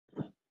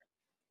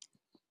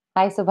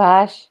Hi,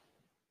 Subhash.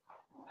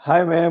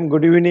 Hi, ma'am.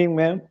 Good evening,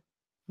 ma'am.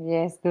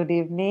 Yes, good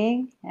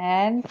evening.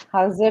 And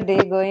how's your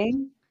day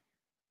going?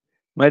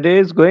 My day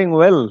is going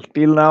well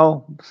till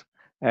now,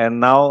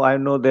 and now I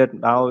know that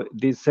now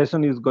this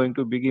session is going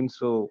to begin,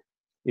 so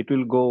it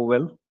will go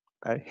well.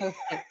 I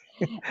Okay.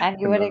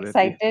 And you were know that. Yeah,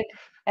 excited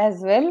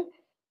as well?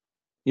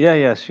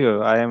 yeah,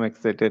 sure. I am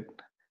excited,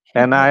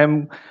 and I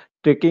am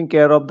taking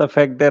care of the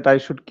fact that I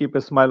should keep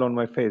a smile on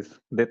my face.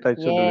 That I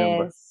should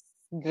remember. Yes.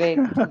 Great,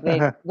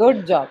 great.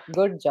 Good job.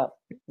 Good job.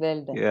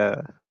 Well done. Yeah.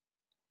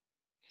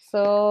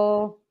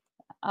 So,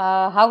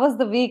 how was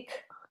the week?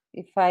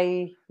 If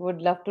I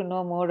would love to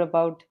know more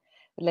about,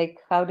 like,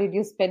 how did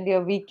you spend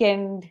your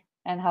weekend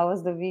and how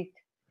was the week?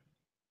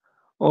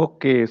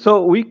 Okay.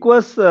 So week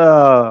was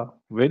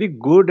very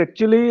good.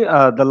 Actually,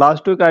 the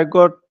last week I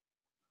got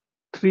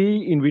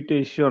three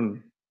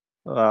invitation,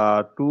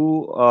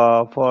 two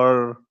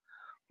for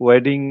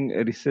wedding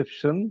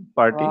reception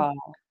party Wow.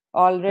 and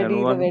Already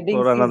the one wedding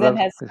for season another.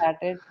 has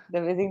started.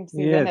 The wedding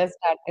season Yes. has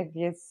started.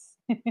 Yes.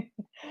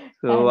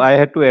 So And I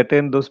had to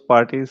attend those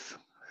parties.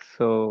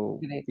 So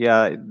great.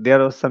 yeah,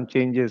 there are some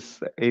changes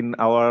in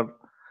our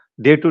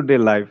day-to-day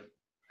life.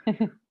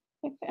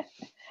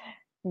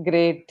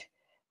 Great.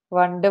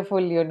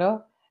 Wonderful,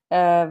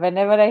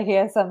 whenever I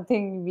hear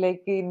something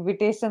like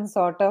invitation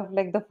sort of,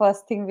 like the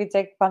first thing which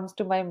comes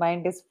to my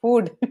mind is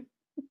food.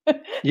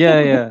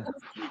 Yeah.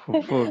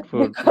 Food.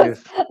 Because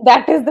Yes.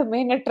 that is the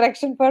main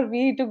attraction for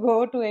me to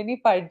go to any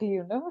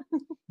party.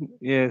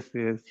 Yes.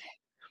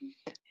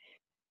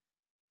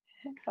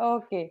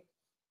 Okay.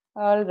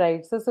 All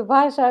right. So,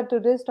 Subhash, our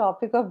today's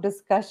topic of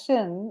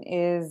discussion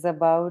is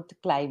about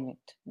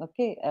climate.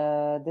 Okay.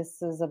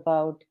 This is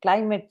about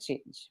climate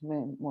change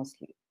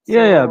mostly.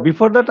 Yeah. So,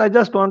 Before that, I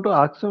just want to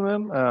ask you,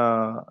 ma'am,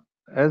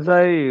 as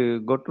I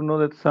got to know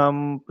that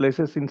some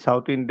places in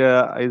South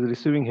India is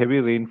receiving heavy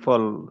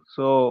rainfall.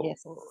 So,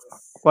 yes.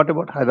 what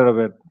about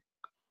Hyderabad?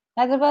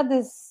 Hyderabad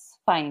is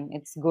fine.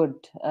 It's good.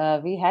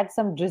 We had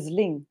some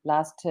drizzling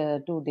last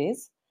 2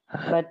 days,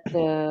 but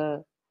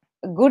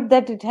good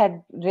that it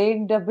had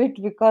rained a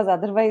bit because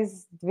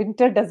otherwise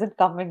winter doesn't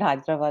come in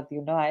Hyderabad.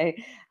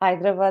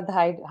 Hyderabad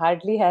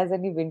hardly has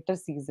any winter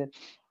season.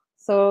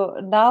 So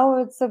now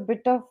it's a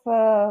bit of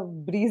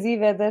breezy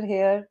weather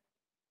here,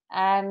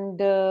 and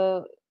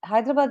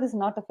Hyderabad is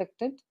not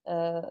affected,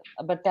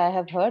 but I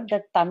have heard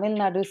that Tamil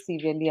Nadu is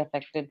severely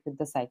affected with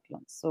the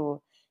cyclones.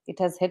 So it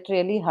has hit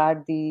really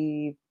hard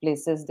the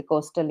places, the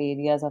coastal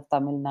areas of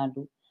Tamil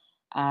Nadu,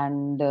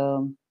 and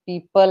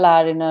people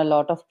are in a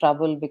lot of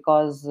trouble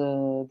because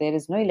there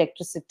is no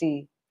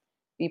electricity.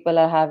 People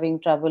are having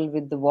trouble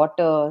with the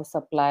water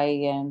supply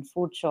and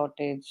food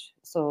shortage.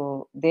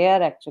 So they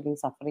are actually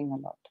suffering a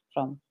lot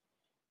from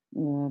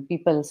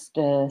people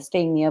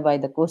staying nearby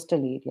the coastal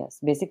areas,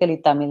 basically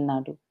Tamil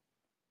Nadu.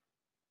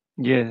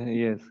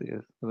 Yes,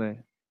 right.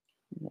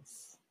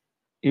 Yes.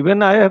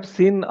 Even I have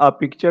seen a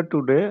picture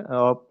today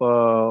of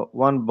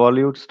one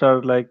Bollywood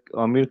star like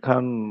Amir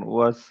Khan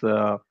was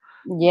there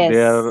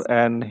Yes.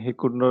 and he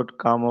could not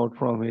come out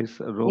from his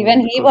room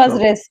Even he because was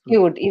of.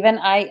 rescued. Even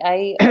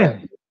I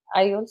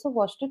also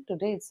watched it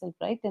today itself,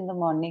 right in the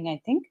morning. I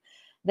think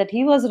that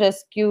he was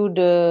rescued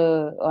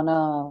on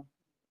a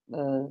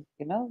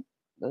you know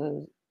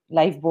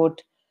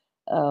lifeboat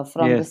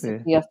from the Yes.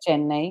 city of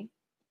Chennai,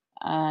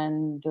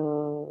 and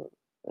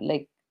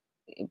like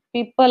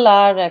people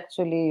are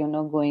actually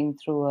going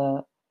through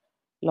a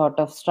lot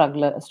of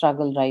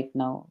struggle right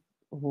now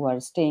who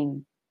are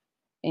staying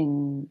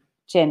in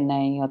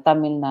Chennai or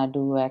Tamil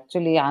Nadu,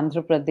 actually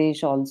Andhra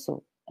Pradesh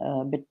also,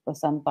 a bit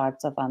some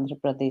parts of Andhra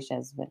Pradesh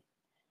as well.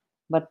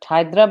 But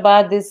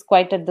Hyderabad is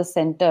quite at the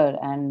center,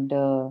 and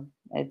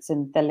it's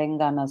in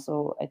Telangana,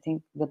 so I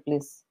think the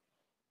place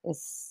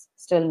is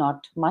still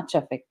not much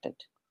affected.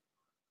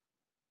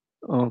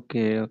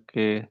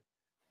 Okay.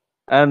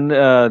 And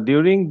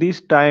during this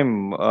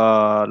time,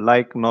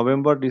 like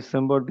November,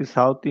 December, the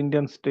South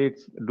Indian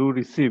states do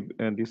receive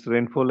this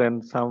rainfall,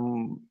 and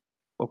some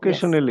Yes,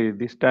 occasionally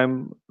this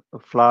time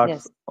floods,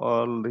 yes.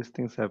 all these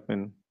things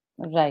happen.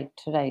 Right,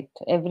 right.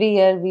 Every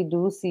year we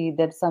do see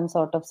that some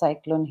sort of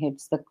cyclone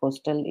hits the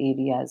coastal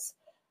areas,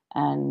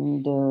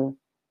 and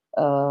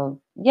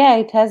yeah,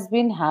 it has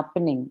been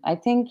happening. I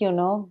think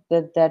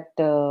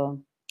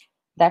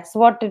that's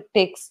what it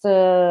takes.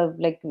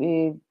 Like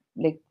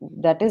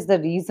that is the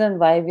reason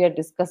why we are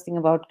discussing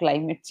about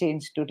climate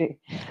change today,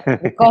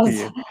 because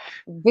Yes.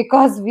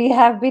 because we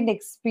have been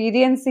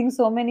experiencing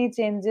so many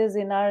changes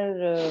in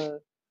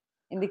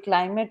the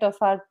climate of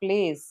our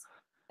place.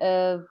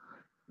 Uh,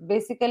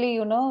 Basically,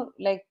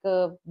 like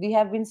we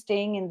have been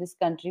staying in this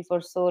country for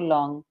so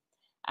long,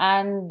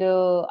 and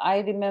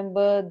I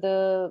remember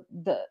the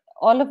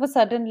all of a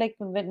sudden, like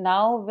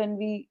when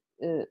we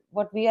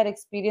what we are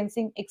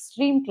experiencing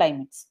extreme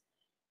climates,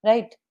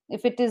 right?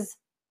 If it is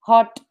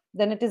hot,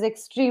 then it is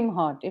extreme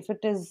hot. If it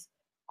is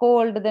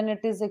cold, then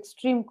it is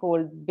extreme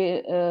cold.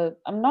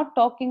 I'm not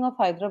talking of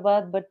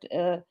Hyderabad, but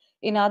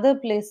in other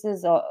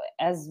places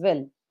as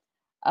well.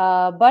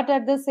 But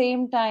at the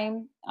same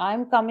time,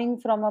 I'm coming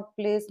from a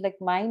place like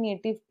my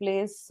native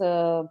place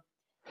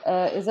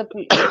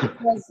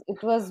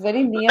it was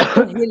very near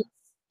to hills,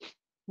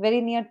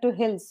 very near to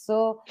hills.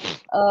 So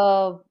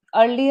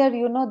earlier,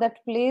 that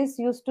place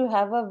used to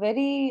have a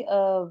very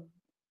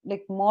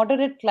like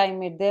moderate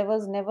climate. There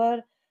was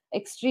never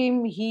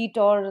extreme heat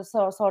or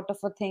sort of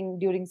a thing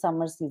during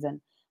summer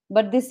season.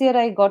 But this year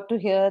I got to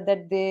hear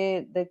that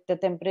the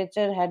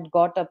temperature had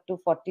got up to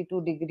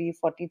 42 degree,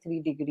 43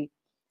 degree.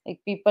 Like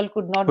people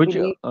could not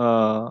believe.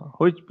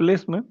 Which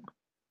place, ma'am?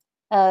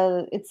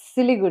 It's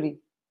Siliguri.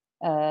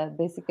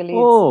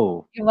 Basically, it's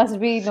Oh, you must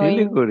be knowing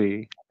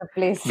Siliguri. the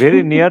place.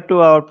 Very near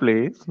to our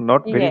place,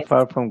 not very Yes,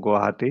 far from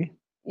Guwahati.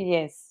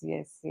 yes,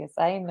 yes, yes.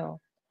 I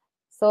know.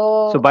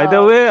 So, So, by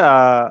the way,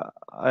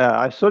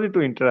 I'm sorry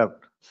to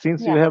interrupt.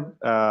 Since you yeah,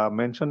 have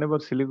mentioned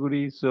about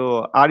Siliguri,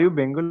 so are you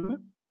Bengali,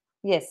 ma'am?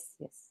 yes,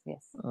 yes,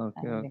 yes.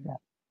 Okay, I'm okay. Bengali.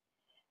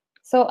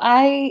 So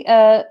I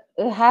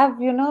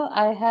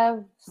I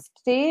have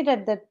stayed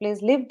at that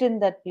place, lived in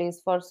that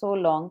place for so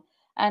long.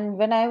 And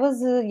when I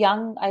was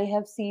young, I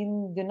have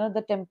seen,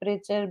 the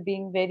temperature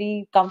being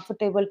very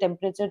comfortable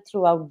temperature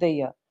throughout the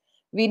year.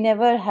 We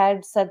never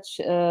had such,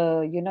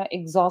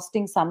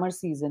 exhausting summer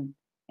season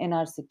in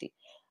our city.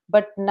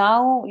 But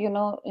now,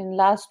 in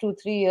last 2,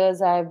 3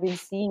 years, I have been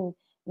seeing,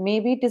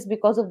 maybe it is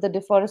because of the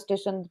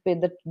deforestation,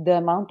 the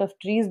amount of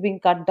trees being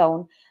cut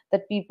down,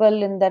 that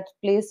people in that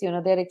place,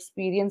 they're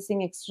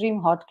experiencing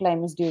extreme hot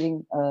climates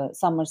during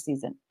summer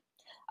season.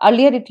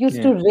 Earlier it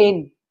used to Yeah.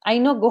 rain. I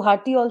know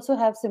Guwahati also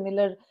have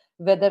similar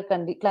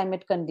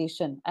climate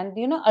condition, and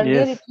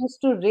earlier it Yes.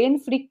 used to rain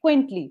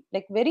frequently,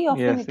 like very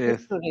often Yes. it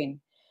used Yes. to rain.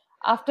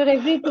 After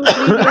every 2,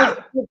 3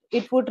 days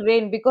it would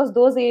rain, because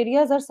those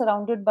areas are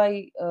surrounded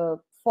by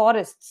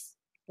forests,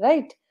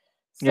 right?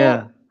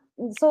 Yeah.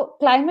 So so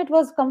climate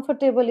was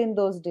comfortable in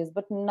those days,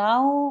 but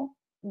now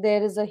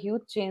there is a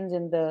huge change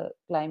in the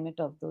climate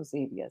of those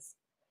areas.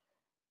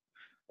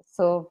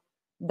 So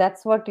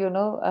that's what,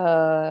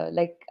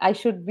 like I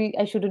shouldn't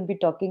be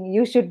talking,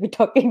 you should be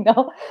talking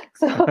now.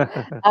 So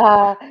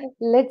uh,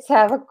 let's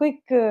have a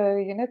quick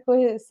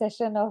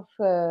session of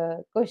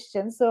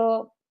questions.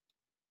 So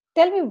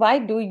tell me, why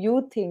do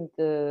you think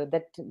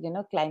that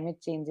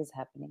climate change is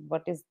happening?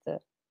 What is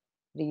the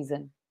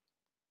reason?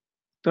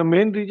 The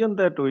main reason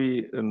that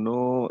we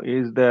know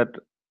is that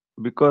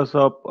because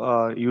of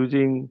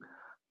using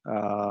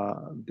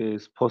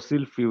this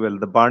fossil fuel,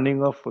 the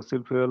burning of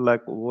fossil fuel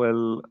like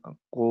oil,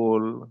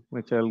 coal,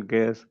 natural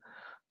gas,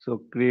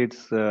 so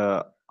creates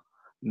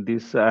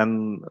this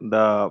and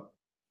the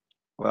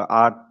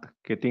earth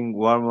getting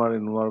warmer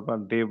and warmer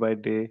day by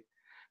day,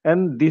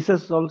 and this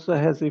has also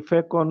has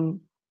effect on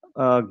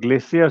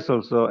glaciers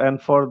also,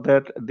 and for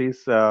that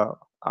this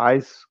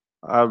ice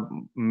are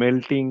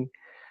melting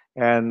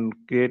and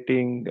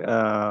creating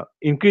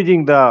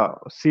increasing the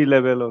sea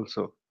level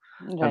also,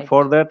 and Right.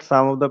 for that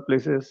some of the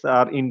places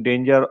are in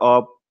danger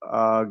of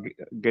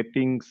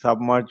getting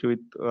submerged with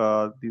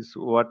this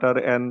water,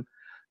 and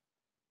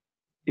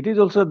it is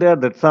also there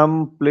that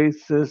some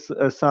places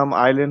some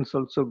islands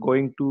also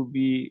going to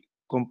be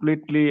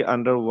completely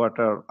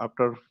underwater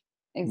after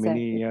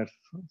many Exactly. years,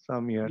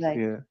 some years, Right.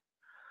 yeah.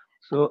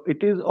 So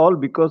it is all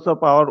because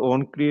of our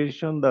own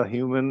creation, the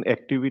human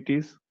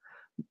activities,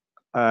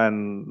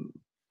 and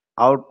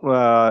out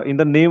in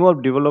the name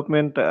of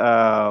development,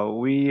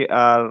 we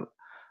are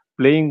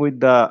playing with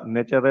the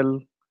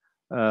natural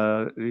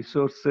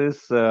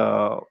resources.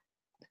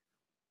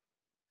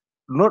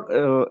 Not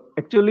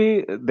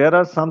actually, there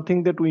are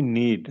something that we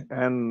need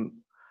and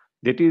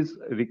that is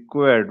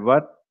required.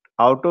 What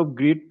out of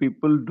greed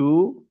people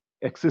do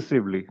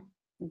excessively,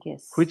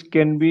 Yes. which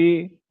can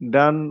be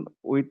done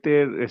with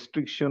a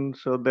restriction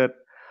so that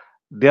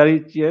there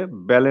is a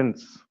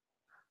balance.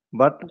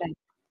 But Right.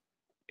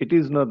 it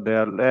is not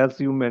there, as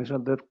you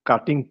mentioned, that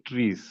cutting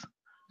trees.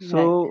 Right.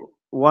 So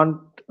one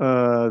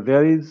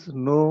there is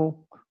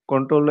no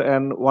control,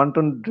 and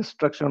wanton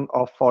destruction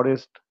of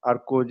forest are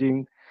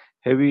causing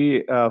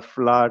heavy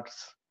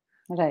floods.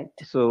 Right.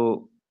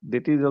 So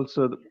that is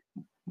also,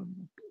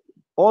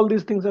 all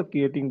these things are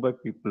creating by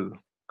people.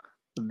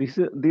 These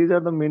are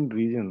the main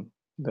reason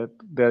that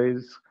there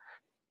is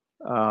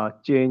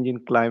change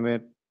in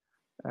climate,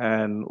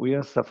 and we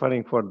are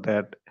suffering for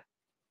that.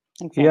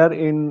 Here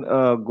Exactly. in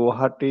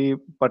Guwahati,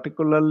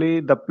 particularly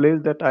the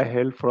place that I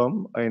hail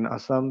from in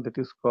Assam, that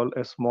is called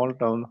a small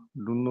town,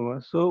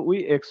 Dunduma. So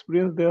we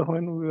experienced there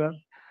when we were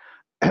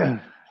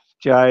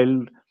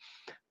child.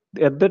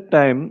 At that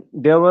time,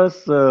 there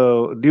was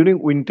during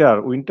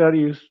winter. Winter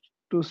used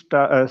to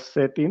start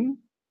set in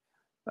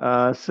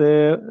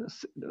say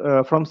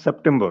from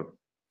September,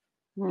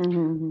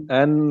 Mm-hmm.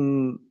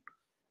 and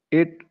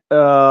it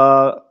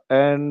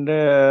and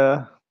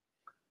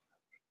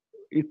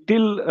it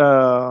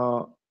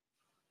till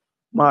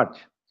March,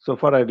 so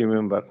far I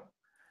remember.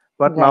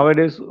 But Right.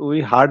 nowadays we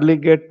hardly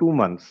get 2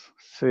 months,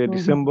 say Mm-hmm.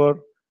 December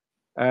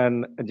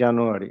and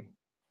January.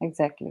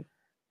 Exactly.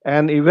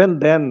 And even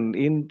then,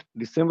 in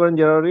December and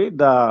January,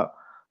 the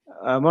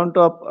amount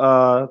of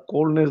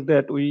coldness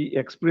that we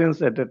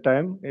experience at a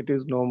time, it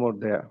is no more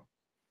there.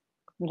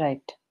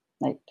 Right,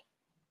 right.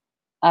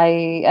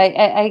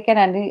 I can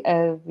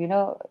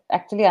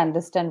actually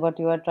understand what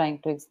you are trying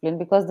to explain,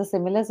 because the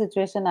similar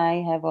situation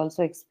I have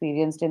also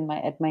experienced in my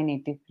at my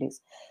native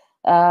place.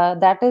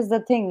 That is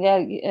the thing, yeah,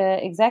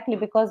 exactly,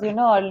 because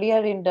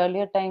earlier in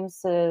earlier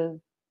times,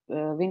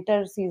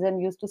 winter season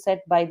used to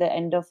set by the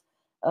end of,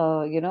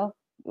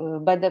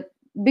 by the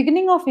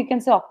beginning of, we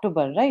can say,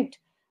 October, right?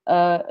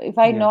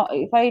 Yeah.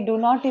 If I do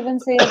not even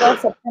say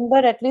about September,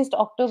 at least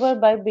October,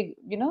 by big,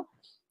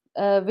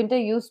 winter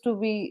used to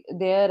be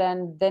there,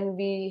 and then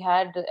we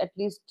had at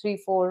least 3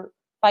 4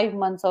 5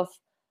 months of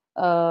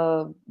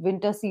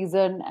winter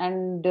season,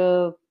 and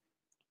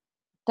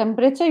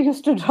temperature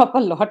used to drop a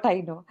lot,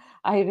 I know,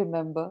 I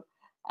remember.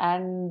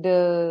 And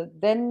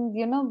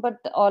then, but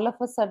all of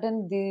a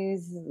sudden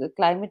these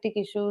climatic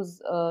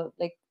issues,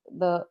 like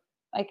the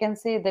I can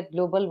say that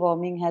global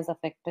warming has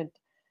affected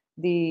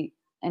the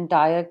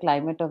entire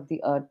climate of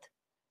the earth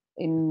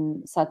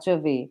in such a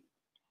way.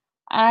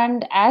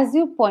 And as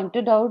you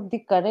pointed out, the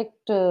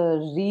correct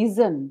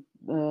reason,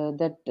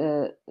 that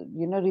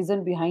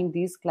reason behind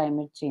these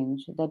climate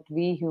change, that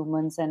we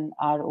humans and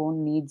our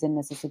own needs and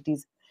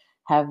necessities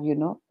have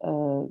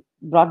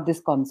brought this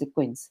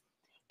consequence.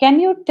 Can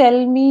you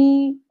tell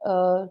me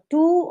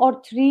two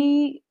or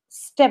three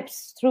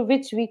steps through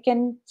which we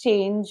can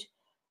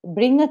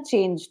bring a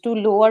change to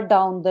lower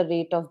down the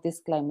rate of this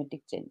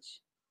climatic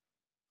change?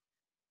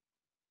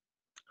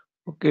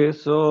 Okay,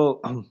 so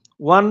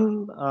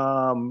one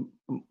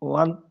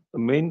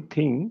main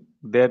thing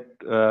that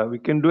we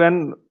can do,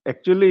 and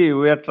actually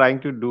we are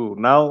trying to do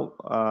now,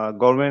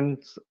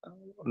 governments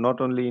not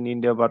only in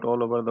India but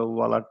all over the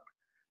world are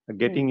Hmm.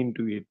 getting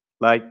into it.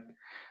 Like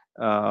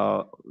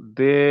uh,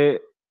 they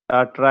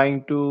are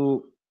trying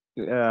to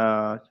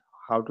uh,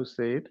 how to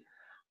say it,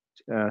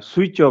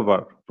 switch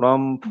over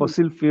from Hmm.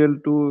 fossil fuel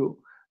to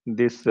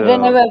this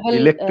Renewable,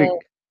 electric,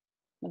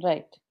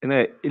 right,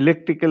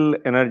 electrical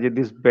energy,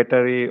 this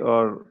battery,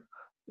 or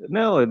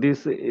no,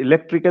 these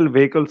electrical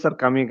vehicles are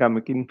coming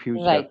in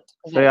future. right,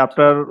 Say right,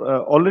 after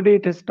right, already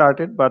it has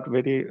started, but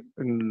very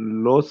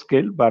low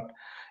scale. But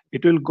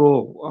it will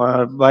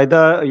go by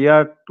the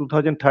year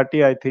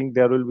 2030. I think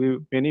there will be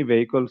many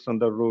vehicles on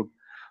the road,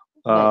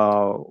 right,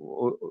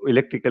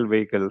 electrical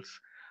vehicles.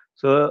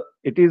 So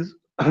it is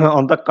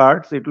on the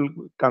cards. It will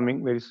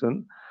coming very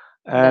soon.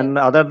 right. And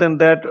other than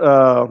that,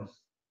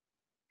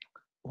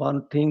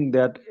 one thing,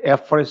 that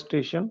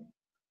afforestation.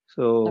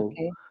 So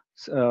Okay.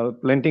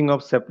 planting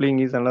of sapling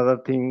is another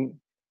thing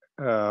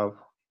uh,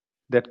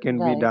 that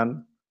can be Right,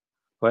 done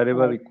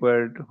wherever right.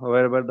 required.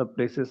 Wherever the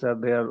places are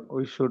there,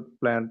 we should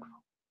plant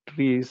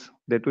trees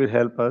that will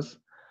help us.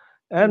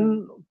 Hmm.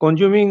 And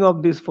consuming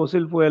of this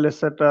fossil fuel,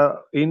 etc.,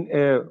 in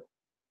a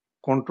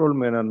controlled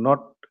manner,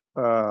 not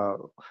uh,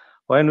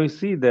 when we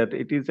see that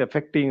it is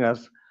affecting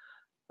us,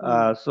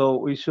 Hmm. so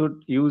we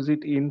should use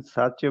it in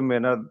such a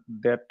manner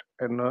that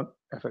cannot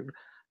affect.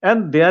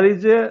 And there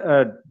is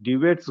a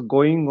debates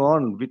going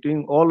on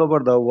between all over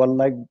the world,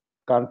 like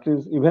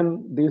countries,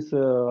 even this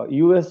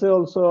USA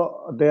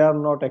also, they are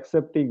not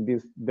accepting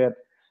this. That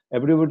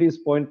everybody is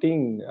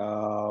pointing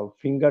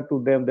finger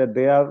to them, that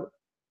they are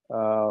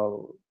uh,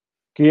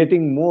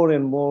 creating more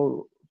and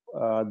more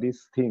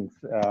these things,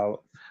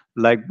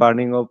 like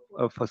burning of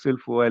fossil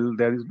fuel.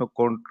 There is no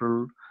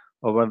control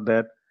over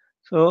that.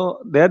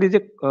 So there is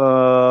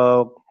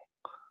a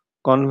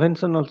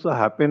convention also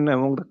happen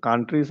among the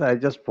countries. I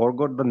just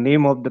forgot the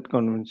name of that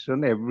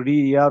convention. Every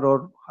year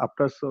or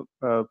after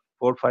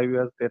 4 5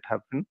 years that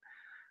happen,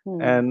 Hmm.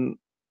 and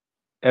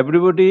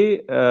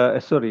everybody,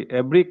 sorry,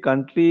 every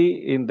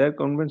country in their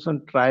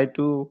convention try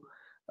to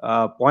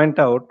point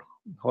out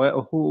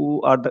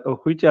who are the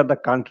which are the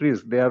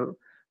countries they are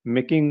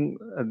making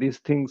these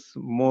things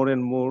more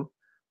and more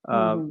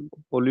uh, Hmm.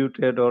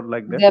 polluted or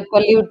like that. They're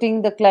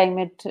polluting the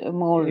climate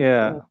more.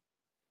 Yeah,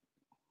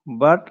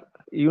 but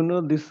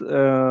this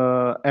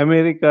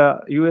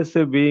America,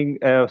 USA being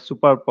a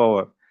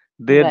superpower,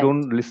 they Right,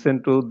 don't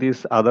listen to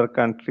these other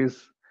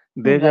countries.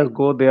 They right. just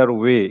go their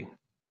way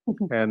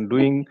and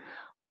doing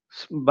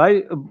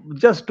by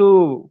just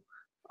to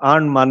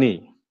earn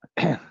money,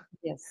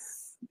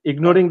 Yes, right.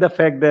 ignoring the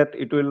fact that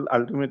it will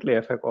ultimately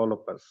affect all of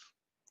us.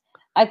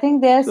 I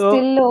think they're So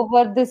still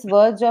over this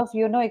verge of,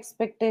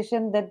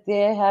 expectation that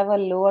they have a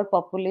lower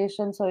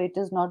population, so it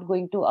is not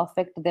going to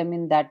affect them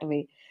in that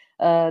way.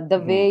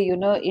 The mm, way,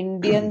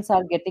 Indians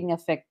are getting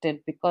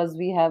affected because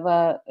we have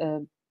a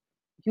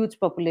huge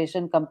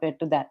population compared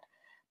to that.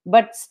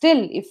 But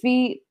still, if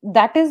we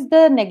that is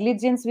the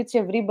negligence which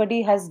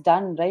everybody has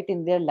done, right,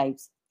 in their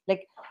lives.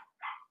 Like,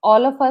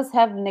 all of us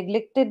have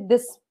neglected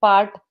this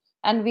part,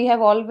 and we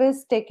have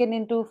always taken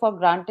into for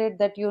granted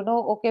that,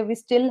 okay, we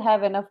still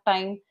have enough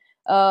time,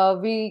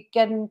 we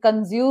can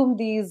consume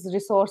these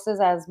resources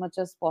as much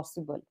as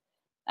possible.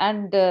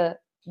 And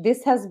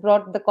this has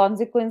brought the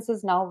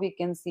consequences. Now we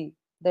can see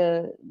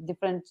the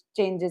different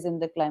changes in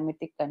the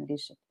climatic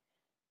condition,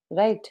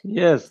 right?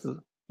 yes,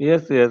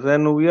 Yes, yes,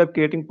 and we are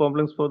creating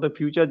problems for the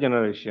future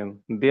generation.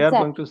 They are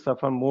going Exactly. to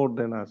suffer more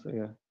than us.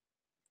 Yeah.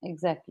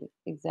 Exactly,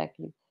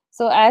 exactly.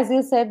 So as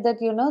you said that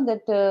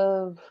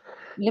that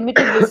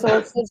limited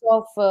resources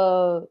of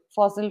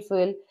fossil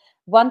fuel,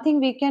 one thing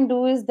we can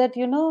do is that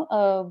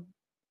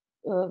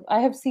I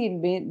have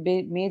seen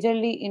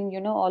majorly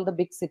in all the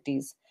big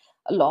cities,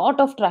 a lot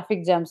of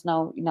traffic jams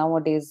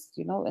nowadays,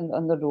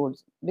 on the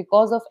roads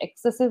because of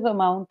excessive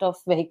amount of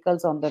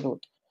vehicles on the road.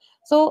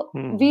 So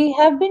Hmm. we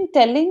have been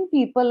telling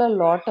people a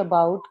lot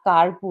about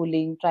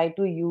carpooling, try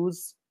to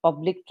use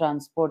public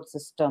transport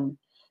system,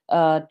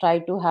 try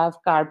to have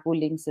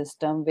carpooling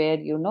system where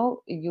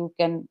you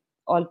can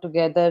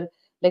altogether,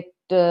 like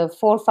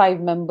 4 5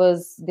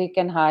 members, they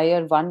can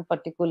hire one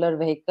particular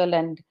vehicle,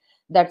 and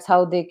that's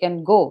how they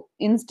can go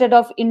instead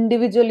of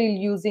individually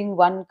using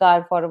one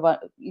car for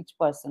each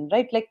person,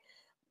 right? Like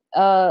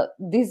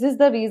this is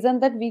the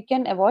reason that we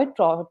can avoid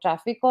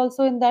traffic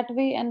also in that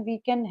way, and we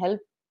can help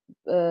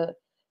uh,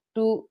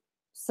 to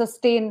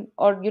sustain,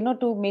 or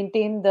to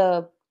maintain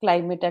the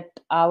climate at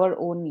our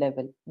own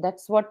level.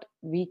 That's what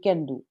we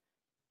can do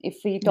if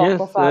we talk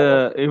of Yes,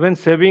 our. even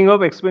saving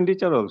of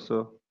expenditure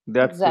also.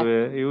 That's Exactly.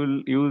 where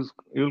you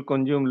will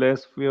consume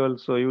less fuel,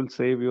 so you will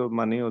save your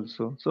money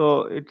also.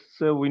 So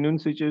it's a win-win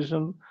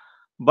situation.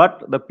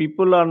 But the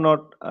people are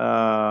not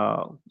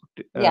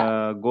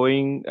Yeah,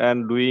 going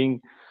and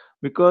doing,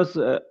 because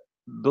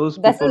those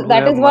this people is who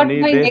that have is what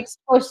money, my they next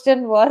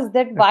question was,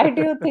 that why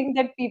do you think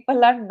that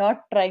people are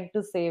not trying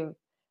to save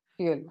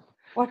fuel?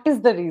 What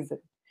is the reason?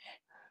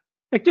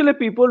 actually,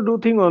 people do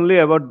think only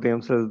about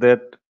themselves,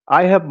 that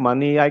I have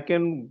money, I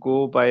can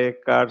go buy a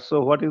car.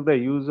 So, what is the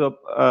use of?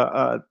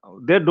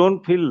 They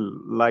don't feel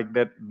like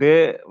that.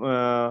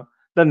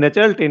 The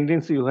natural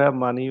tendency, you have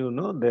money,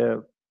 they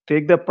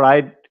take the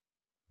pride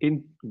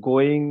in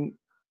going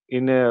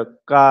in a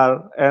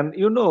car, and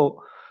you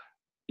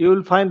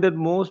will find that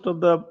most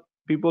of the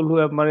people who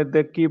have money,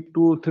 they keep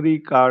 2 3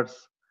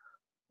 cars.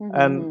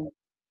 And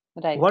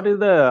Mm-hmm. Right. what is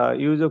the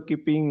use of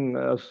keeping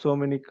so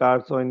many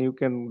cars when you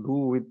can do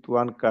with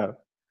one car?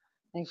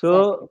 Exactly.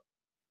 So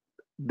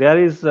there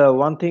is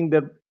one thing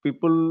that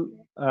people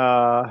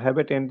have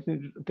a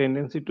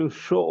tendency to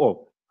show off.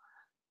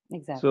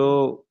 Exactly.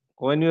 So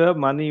when you have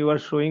money, you are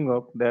showing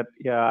off that,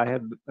 yeah, I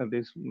have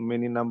this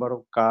many number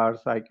of cars.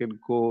 I can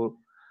go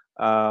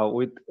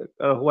with.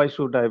 Why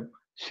should I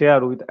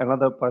share with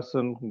another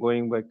person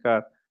going by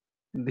car?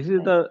 This is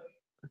Right. the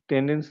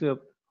tendency of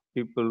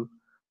people.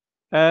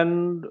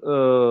 And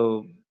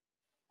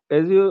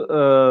as you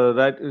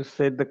right you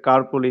said, the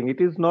carpooling, it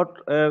is not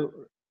a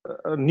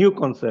new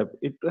concept.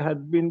 It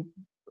had been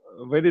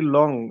very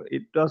long.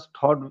 It was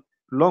thought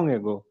long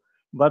ago,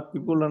 but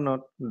people Mm. are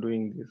not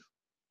doing this.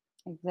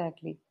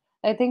 Exactly.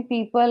 I think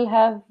people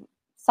have,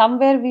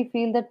 somewhere we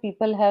feel that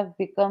people have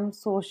become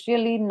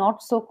socially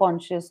not so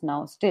conscious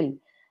now still.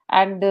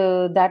 And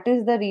that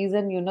is the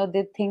reason,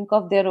 they think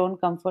of their own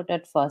comfort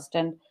at first.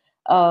 And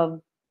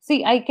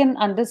see, I can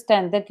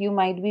understand that you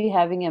might be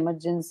having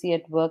emergency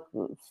at work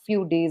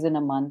few days in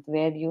a month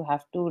where you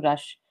have to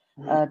rush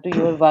to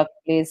your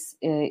workplace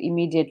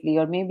immediately,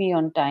 or maybe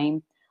on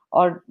time,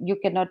 or you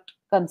cannot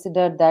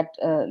consider that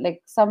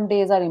like some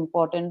days are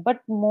important,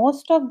 but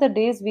most of the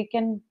days we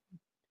can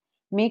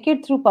make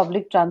it through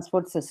public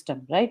transport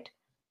system, right?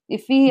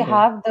 If we Yeah.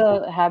 have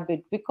the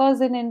habit, because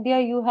in India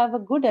you have a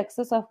good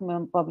access of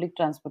public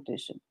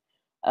transportation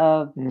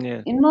uh,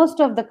 Yeah. in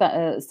most of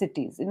the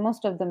cities, in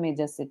most of the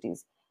major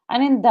cities,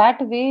 and in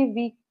that way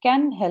we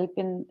can help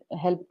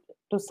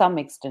to some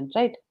extent,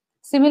 right?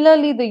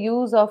 Similarly, the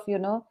use of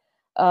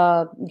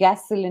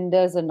gas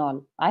cylinders and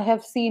all, I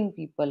have seen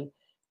people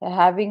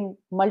having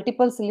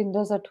multiple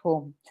cylinders at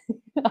home.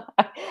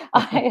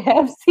 I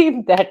have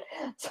seen that.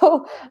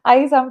 So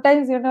I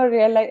sometimes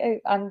realize,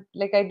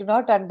 like, I do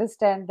not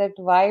understand that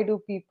why do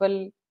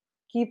people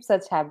keep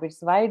such habits,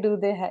 why do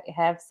they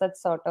have such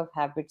sort of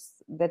habits,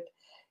 that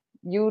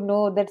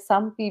that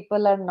some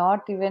people are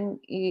not even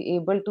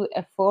able to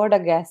afford a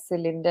gas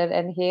cylinder,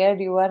 and here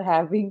you are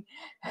having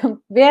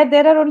where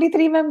there are only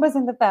 3 members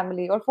in the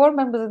family or 4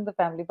 members in the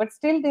family, but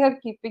still they are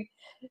keeping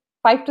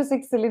 5 to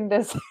 6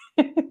 cylinders.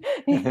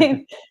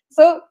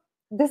 So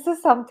this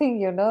is something,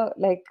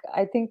 like,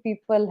 I think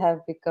people have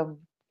become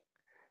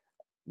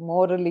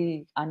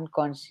morally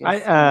unconscious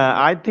nowadays.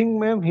 I think,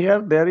 ma'am,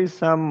 here there is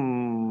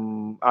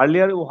some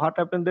earlier. What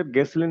happened, that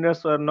gas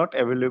cylinders were not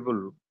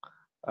available.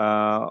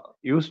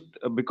 Used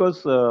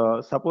because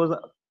suppose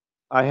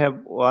I have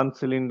one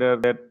cylinder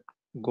that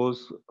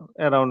goes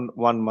around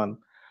 1 month.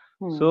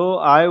 Hmm. So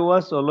I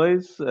was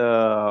always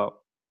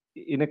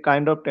in a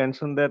kind of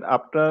tension that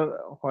after,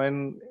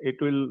 when it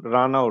will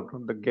run out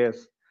the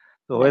gas,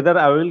 so Right. whether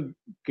I will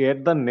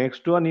get the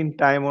next one in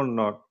time or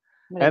not.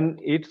 Right. And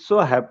it so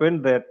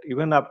happened that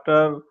even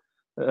after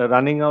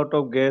running out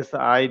of gas,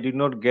 I did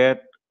not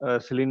get a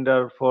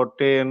cylinder for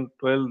 10,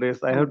 12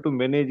 days. I Hmm. have to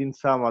manage in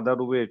some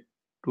other way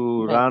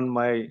to Right. run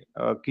my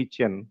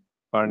kitchen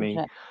burning.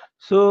 Right.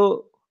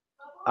 So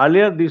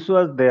earlier this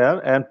was there,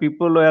 and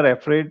people were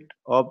afraid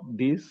of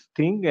this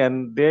thing,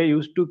 and they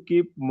used to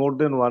keep more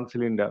than one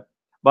cylinder.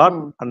 But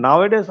Mm.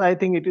 nowadays, I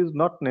think it is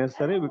not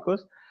necessary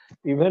because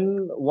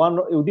even one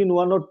within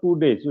 1 or 2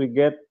 days we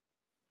get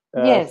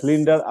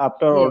cylinder Yes,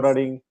 after yes,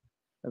 ordering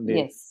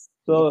this. yes,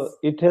 So yes.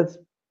 it has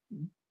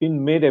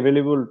been made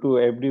available to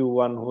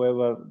everyone,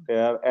 whoever they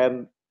are.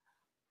 And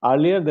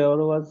earlier there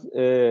was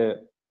a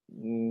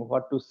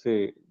what to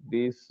say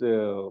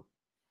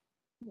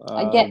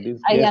I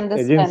these I gas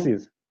understand.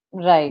 agencies.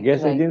 Right,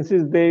 Gas right.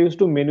 agencies they used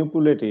to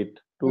manipulate it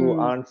to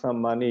Mm, earn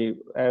some money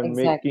and exactly.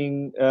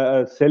 making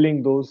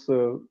selling those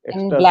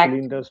In extra black,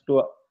 cylinders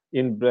to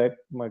in black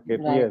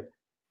market. right. Yes,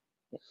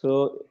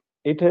 so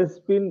it has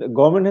been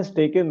government has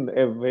taken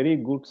a very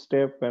good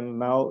step and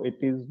now it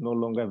is no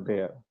longer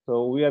there.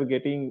 So we are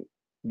getting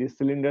these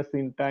cylinders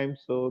in time.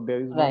 So there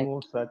is no Right,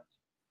 more such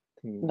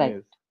thing. right,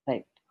 Yes.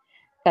 right.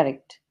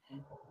 Correct.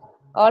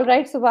 All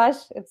right, Subhash.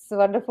 It's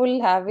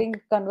wonderful having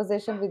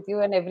conversation with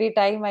you. And every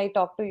time I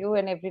talk to you,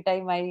 and every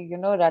time I,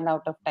 run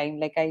out of time,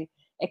 like I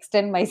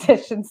extend my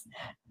sessions.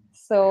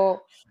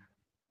 So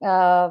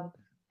uh,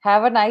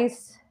 have a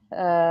nice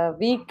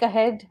week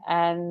ahead,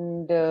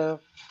 and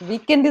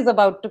weekend is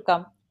about to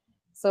come.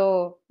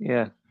 So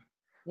Yeah.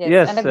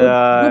 yes, and a Yes.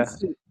 good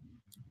sleep.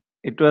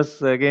 It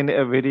was again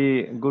a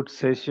very good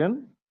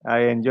session. I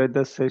enjoyed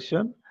the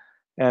session.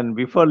 And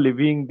before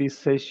leaving this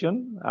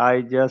session,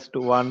 I just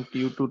want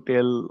you to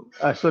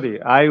tell,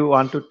 sorry, I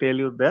want to tell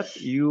you that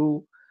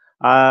you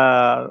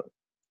are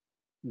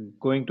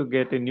going to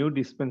get a new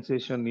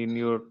dispensation in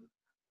your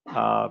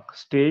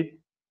state.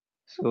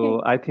 Okay.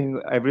 So I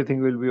think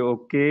everything will be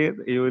okay.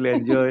 You will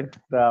enjoy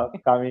the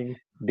coming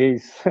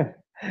days.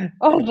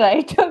 All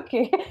right.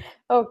 Okay.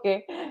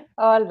 Okay.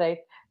 All right.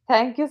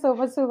 Thank you so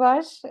much,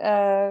 Subhash.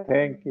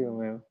 Thank you,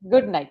 ma'am.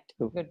 Good night.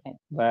 So, Good night.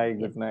 bye.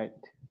 Yes. Good night.